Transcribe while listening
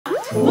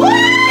What?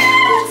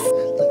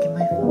 Look at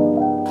my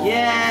phone.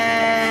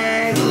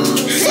 Yay!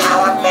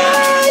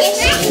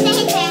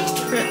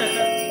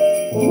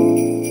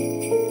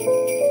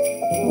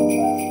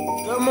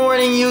 Good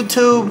morning,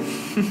 YouTube.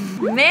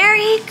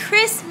 Merry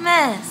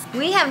Christmas!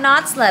 We have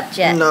not slept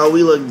yet. No,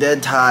 we look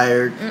dead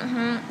tired.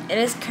 It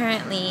is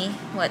currently,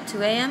 what,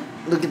 2 a.m.?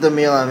 Look at the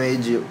meal I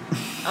made you.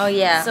 Oh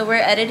yeah. So we're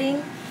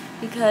editing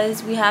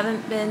because we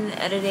haven't been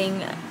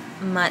editing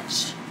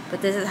much.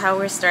 But this is how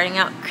we're starting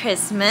out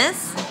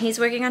Christmas. He's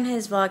working on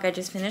his vlog. I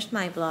just finished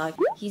my vlog.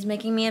 He's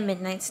making me a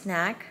midnight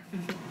snack.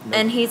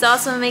 And he's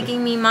also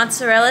making me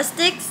mozzarella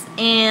sticks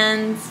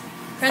and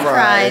French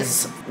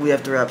fries. We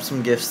have to wrap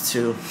some gifts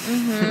too.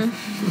 I'm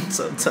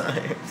so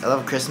tired. I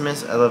love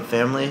Christmas. I love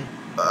family.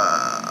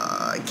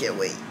 I can't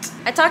wait.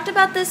 I talked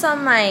about this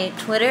on my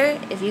Twitter.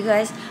 If you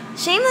guys,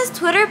 shameless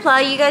Twitter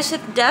plug, you guys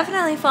should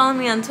definitely follow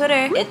me on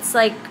Twitter. It's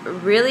like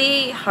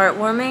really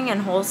heartwarming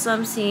and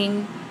wholesome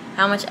seeing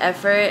how much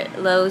effort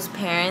Lowe's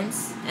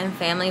parents and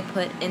family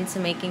put into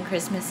making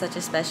Christmas such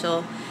a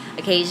special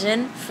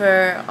occasion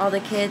for all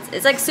the kids.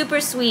 It's like super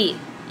sweet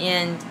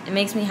and it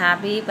makes me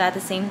happy, but at the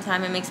same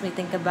time it makes me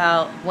think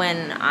about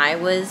when I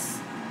was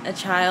a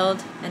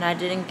child and I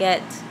didn't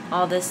get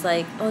all this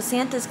like, oh,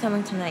 Santa's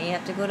coming tonight, you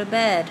have to go to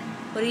bed.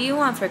 What do you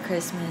want for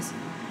Christmas?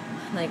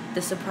 Like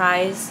the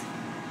surprise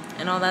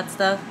and all that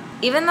stuff.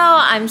 Even though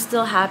I'm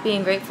still happy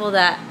and grateful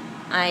that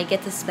I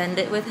get to spend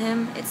it with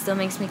him, it still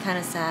makes me kind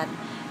of sad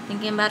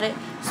thinking about it.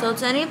 So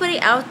to anybody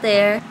out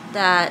there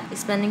that is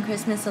spending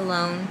Christmas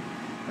alone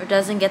or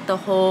doesn't get the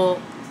whole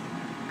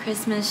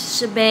Christmas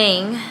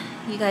shebang,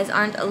 you guys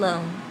aren't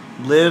alone.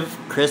 Live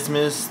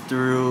Christmas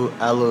through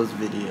Aloe's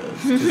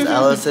videos. Because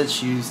Aloe said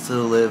she used to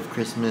live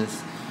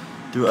Christmas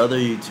through other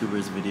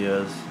YouTubers'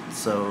 videos.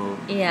 So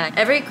yeah,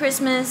 every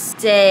Christmas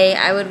day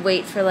I would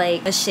wait for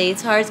like a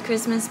Shades Hearts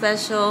Christmas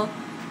special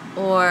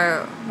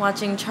or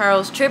watching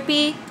Charles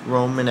Trippy,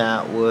 Roman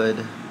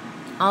Atwood,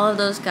 all of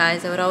those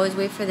guys. I would always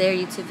wait for their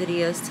YouTube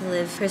videos to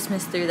live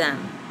Christmas through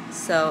them.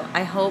 So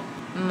I hope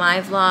my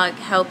vlog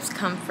helps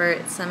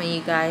comfort some of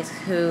you guys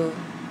who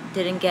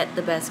didn't get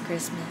the best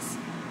Christmas.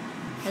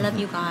 I love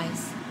you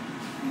guys.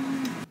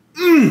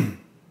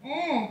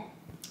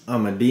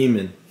 I'm a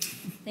demon.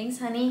 Thanks,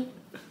 honey.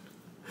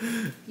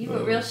 You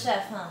a real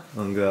chef, huh?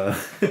 Oh God.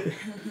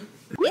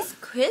 It's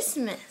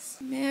Christmas.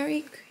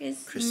 Merry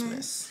Christmas.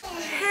 Christmas.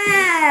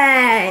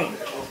 Hey!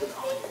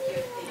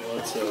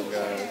 What's up,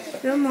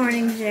 guys? Good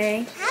morning,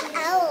 Jay.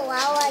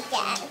 Hello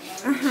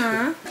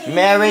again.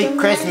 Merry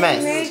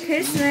Christmas. Merry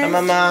Christmas. Hi,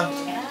 Mama.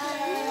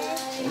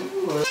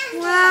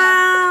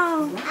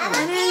 Wow!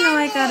 I didn't know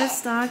I got a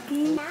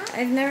stocking.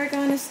 I've never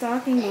gotten a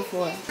stocking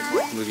before.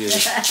 Look at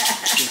it.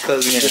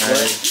 Because we had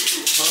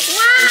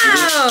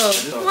Wow!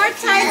 More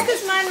tights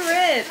because mine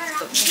ripped.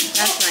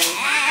 That's nice.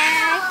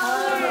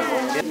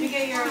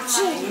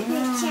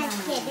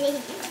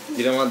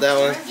 You don't want that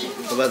one?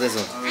 What about this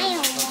one? I don't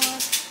want.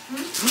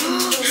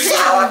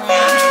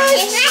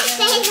 It's my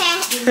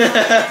favorite.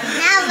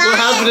 What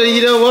happened to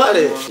you don't want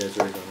it?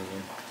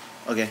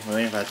 Okay, we're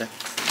waiting for that.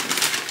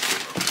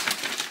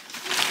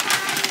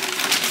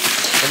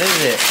 What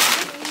is it?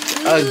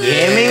 A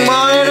gaming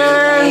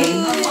monitor?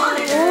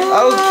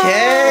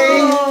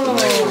 Okay.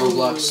 Like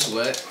Roblox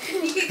sweat.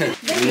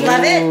 You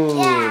love it?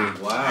 Yeah.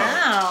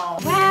 Wow.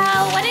 Wow,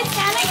 what did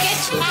Santa get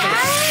you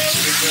guys?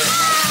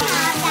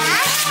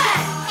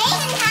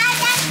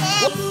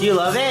 Do you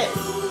love it?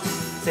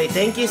 Say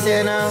thank you,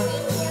 Santa.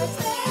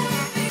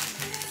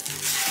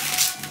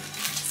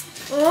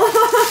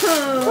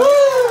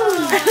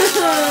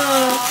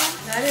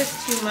 That is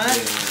too much,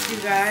 you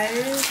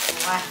guys.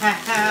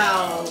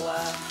 Wow.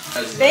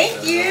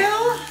 Thank you.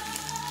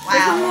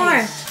 Wow.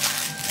 More.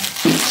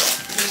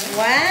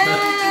 Wow.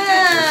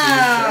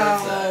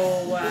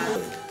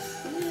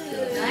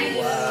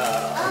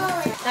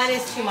 That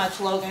is too much,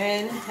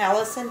 Logan.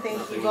 Allison,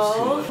 thank you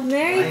both.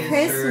 Merry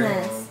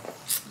Christmas.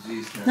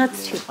 That's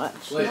too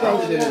much.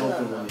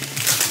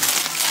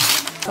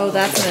 Oh,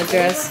 that's an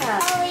address.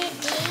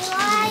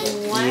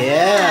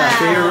 Yeah,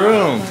 for your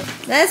room.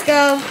 Let's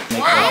go.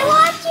 I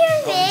watch your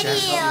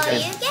video.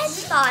 You get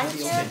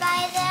sponsored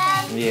by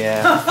them?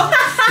 Yeah.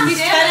 He's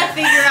trying to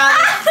figure out.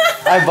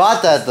 I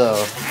bought that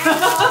though.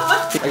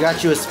 I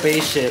got you a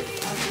spaceship.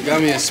 You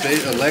got me a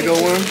Lego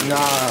one? Nah,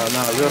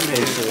 a real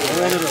spaceship. I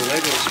wanted a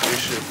Lego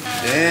spaceship.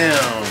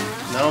 Damn.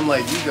 Now I'm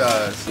like you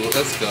guys.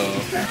 Let's go.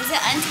 Is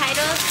it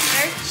untitled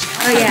merch?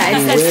 Oh yeah,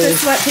 it says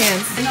the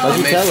sweatpants. What'd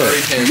you tell her?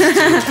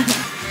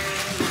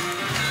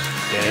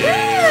 I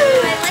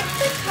like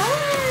the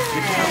color.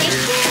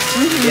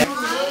 Thank you.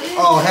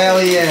 Oh, hell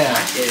yeah.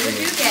 What did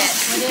you get?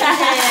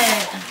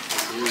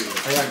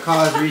 I got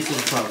Cause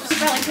Reese's Puffs.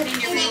 Probably put in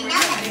your favorite.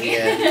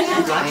 Yeah.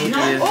 Thank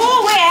you.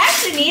 Oh, wait, I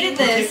actually needed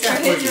this for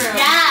his room.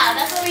 Yeah,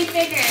 that's what we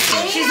figured.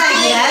 She's like,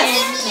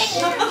 yes.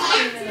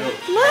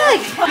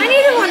 Look, I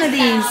needed one of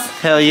these.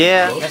 Hell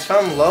yeah. That's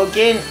from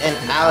Logan and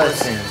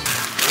Allison.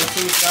 What's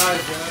inside,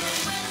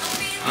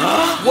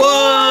 Whoa!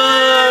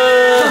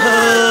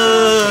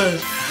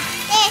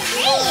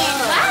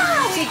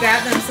 Wow. She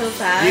grabbed them so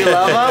fast. Do you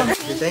love them?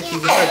 Thank you.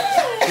 Big hug.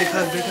 Big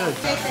hug. Big hug.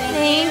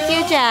 Thank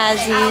you,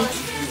 Jazzy.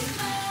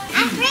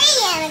 A free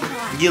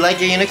unicorn. You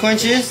like your unicorn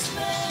shoes?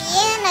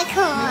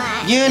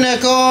 Unicorn.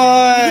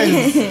 Unicorn!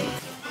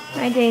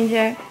 Hi,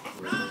 Danger.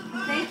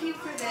 Thank you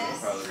for this.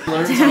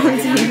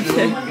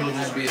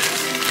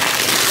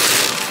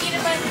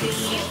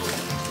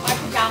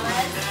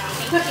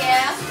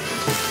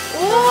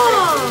 Ooh.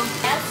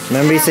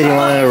 Remember you said you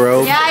wanted a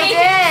robe? Yeah, I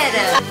did.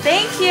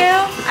 Thank you.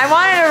 I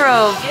wanted a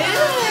robe.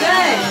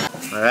 Good.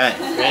 Alright,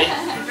 ready?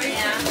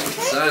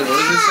 Son, what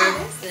does it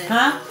say?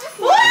 Huh?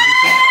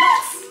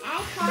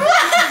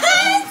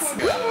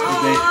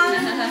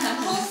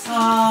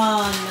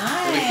 Oh,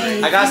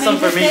 nice. I got some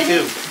for me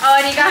too. Oh,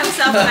 and you got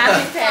himself a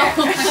matching pair.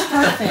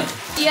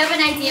 Do you have an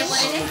idea of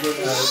what it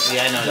is?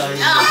 Yeah, I know.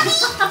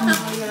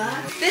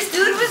 This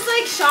dude was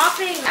like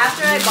shopping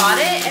after I bought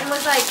it and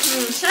was like,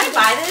 should I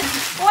buy this?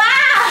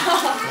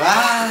 Wow!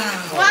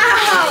 Wow.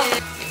 Wow!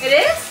 It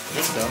is?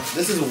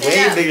 This is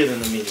way bigger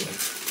than the medium.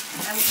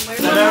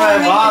 Remember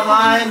I bought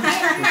mine?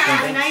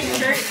 Nice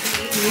shirt.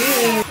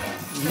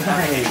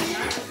 Nice.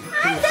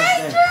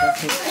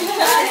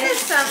 This is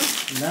some.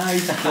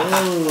 Nice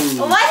clothes.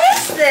 What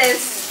is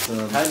this?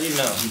 How do you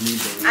know?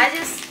 I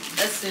just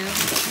assumed.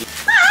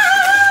 Ah!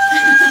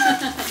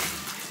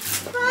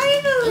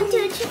 Finally!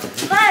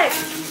 Look!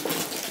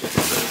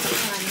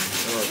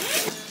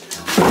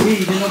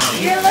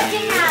 You're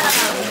looking at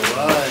them.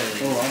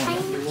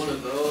 You're one of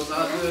those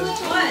out there?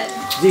 What?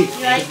 Zeke,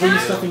 just bring your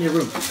stuff in your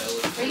room.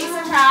 Were you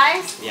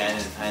surprised? Yeah,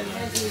 I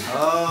didn't.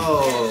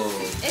 Oh.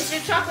 It's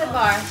your chocolate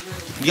bar.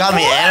 You got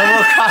me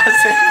Animal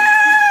Crossing?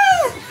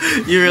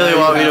 You really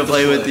want me to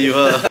play with you,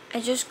 huh? I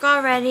just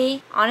got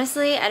ready.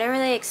 Honestly, I didn't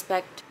really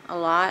expect a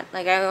lot.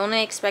 Like, I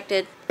only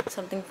expected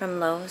something from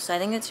Lowe's, so I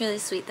think it's really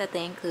sweet that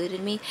they included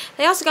me.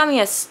 They also got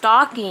me a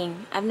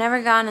stocking. I've never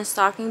gotten a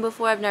stocking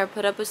before. I've never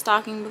put up a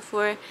stocking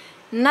before.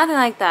 Nothing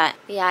like that.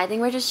 But yeah, I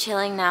think we're just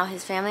chilling now.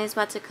 His family is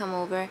about to come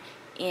over,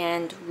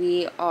 and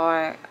we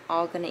are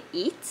all gonna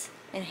eat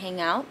and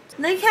hang out.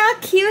 Look how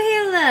cute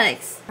he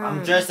looks.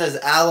 I'm dressed as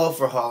Aloe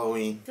for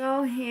Halloween.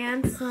 So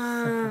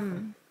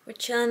handsome. We're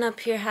chilling up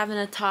here having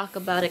a talk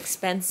about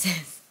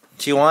expenses.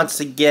 She wants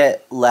to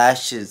get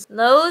lashes.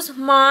 Lowe's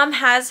mom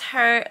has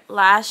her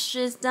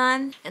lashes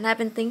done, and I've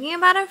been thinking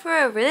about it for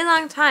a really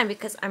long time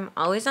because I'm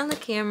always on the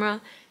camera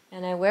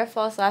and I wear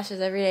false lashes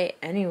every day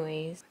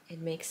anyways.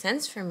 It makes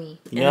sense for me.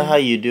 You know how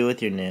you do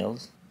with your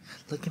nails?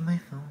 Look at my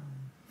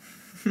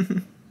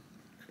phone.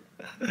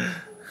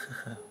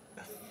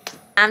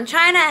 I'm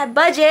trying to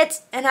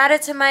budget and add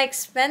it to my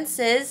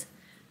expenses,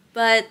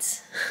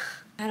 but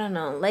I don't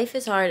know. Life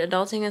is hard.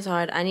 Adulting is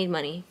hard. I need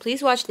money.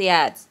 Please watch the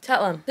ads.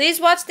 Tell them. Please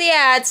watch the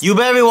ads. You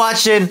better be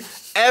watching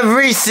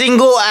every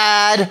single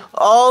ad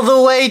all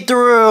the way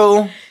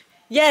through.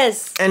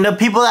 Yes. And the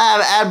people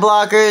that have ad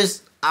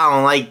blockers, I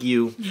don't like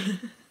you.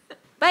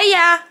 But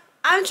yeah,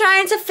 I'm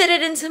trying to fit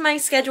it into my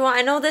schedule.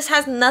 I know this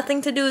has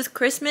nothing to do with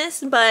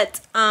Christmas, but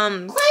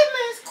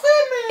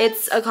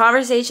it's a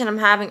conversation I'm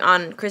having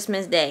on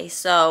Christmas Day,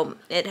 so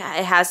it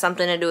has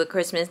something to do with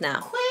Christmas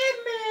now.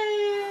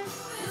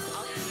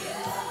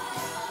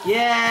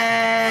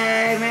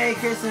 Yay! Merry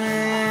Christmas!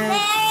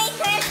 Merry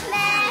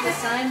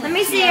Christmas. Let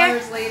me see her.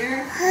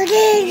 Later.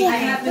 Okay. I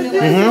happen to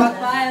walk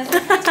by.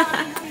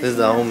 This is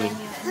the homie.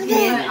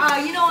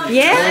 You know what?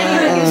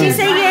 Yeah? She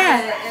said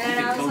yeah.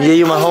 Yeah,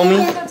 you my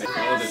homie?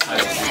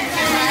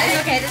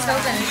 Okay, this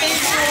goes in.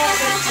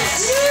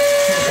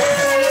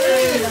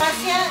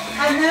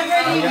 I've never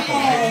been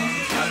home.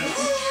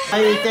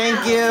 Hey, thank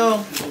you.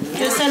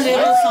 Just a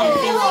little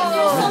something.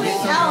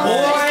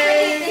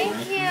 Thank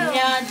you.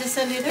 Yeah, just a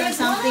little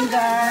something,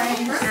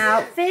 guys.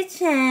 Outfit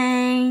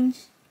change.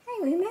 Hey,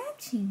 we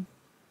matching.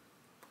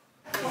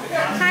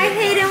 Hi,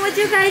 Hayden. What'd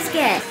you guys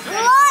get?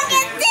 Look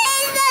at this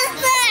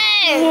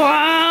thing.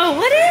 Wow,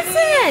 what is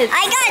it?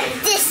 I got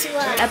this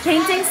one. A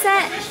painting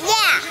set?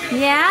 Yeah.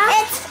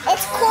 Yeah?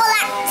 It's cool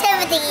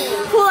activity.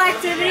 Cool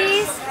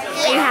activities?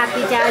 Are you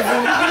happy, Jazzy?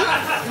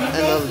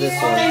 I love this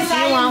one. Do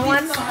you want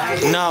one?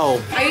 No.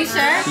 Are you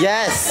sure?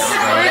 Yes.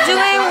 We're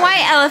doing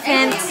white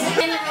elephants.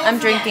 I'm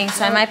drinking,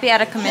 so I might be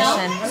out of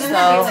commission.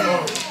 So,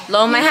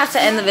 Lo might have to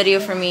end the video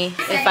for me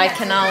if I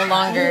can no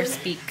longer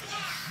speak.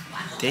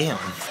 Damn.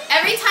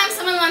 Every time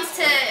someone wants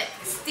to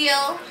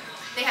steal,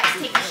 they have to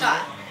take a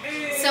shot.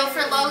 So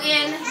for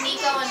Logan,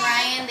 Nico, and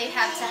Ryan, they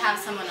have to have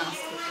someone else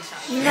take the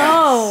shot.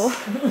 No.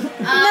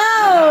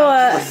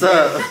 No. What's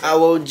up?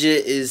 Our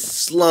Jit is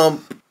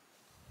slump.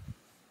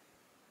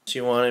 She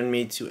wanted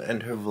me to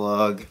end her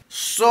vlog.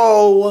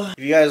 So,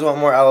 if you guys want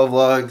more Aloe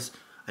vlogs,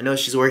 I know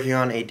she's working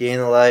on a day in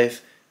the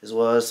life as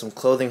well as some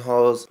clothing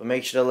hauls, but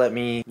make sure to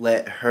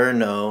let her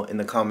know in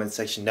the comment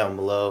section down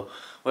below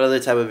what other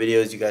type of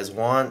videos you guys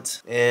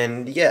want.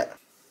 And yeah,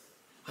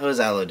 how does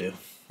Aloe do?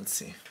 Let's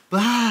see.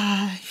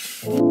 Bye.